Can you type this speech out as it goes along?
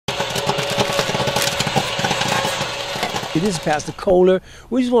This is Pastor Kohler.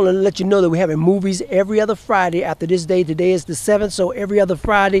 We just want to let you know that we're having movies every other Friday after this day. Today is the 7th, so every other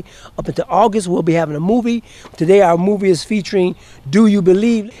Friday up until August we'll be having a movie. Today our movie is featuring Do You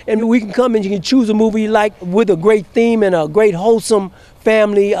Believe? And we can come and you can choose a movie you like with a great theme and a great wholesome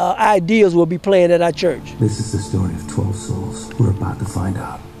family ideas will be playing at our church. This is the story of 12 souls we're about to find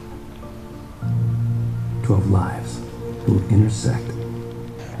out. 12 lives who will intersect.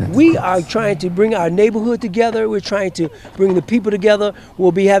 We are trying to bring our neighborhood together. We're trying to bring the people together.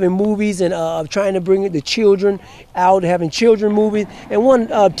 We'll be having movies and trying to bring the children out, having children movies, and one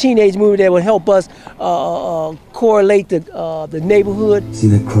teenage movie that will help us correlate the neighborhood. See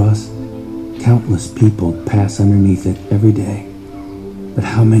that cross? Countless people pass underneath it every day, but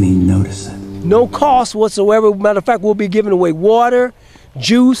how many notice it? No cost whatsoever. Matter of fact, we'll be giving away water,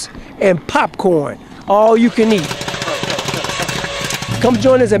 juice, and popcorn. All you can eat. Come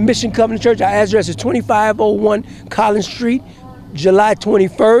join us at Mission Covenant Church. Our address is 2501 Collins Street, July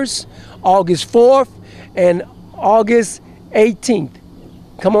 21st, August 4th, and August 18th.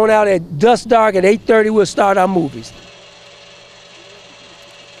 Come on out at dusk dark at 8:30. We'll start our movies.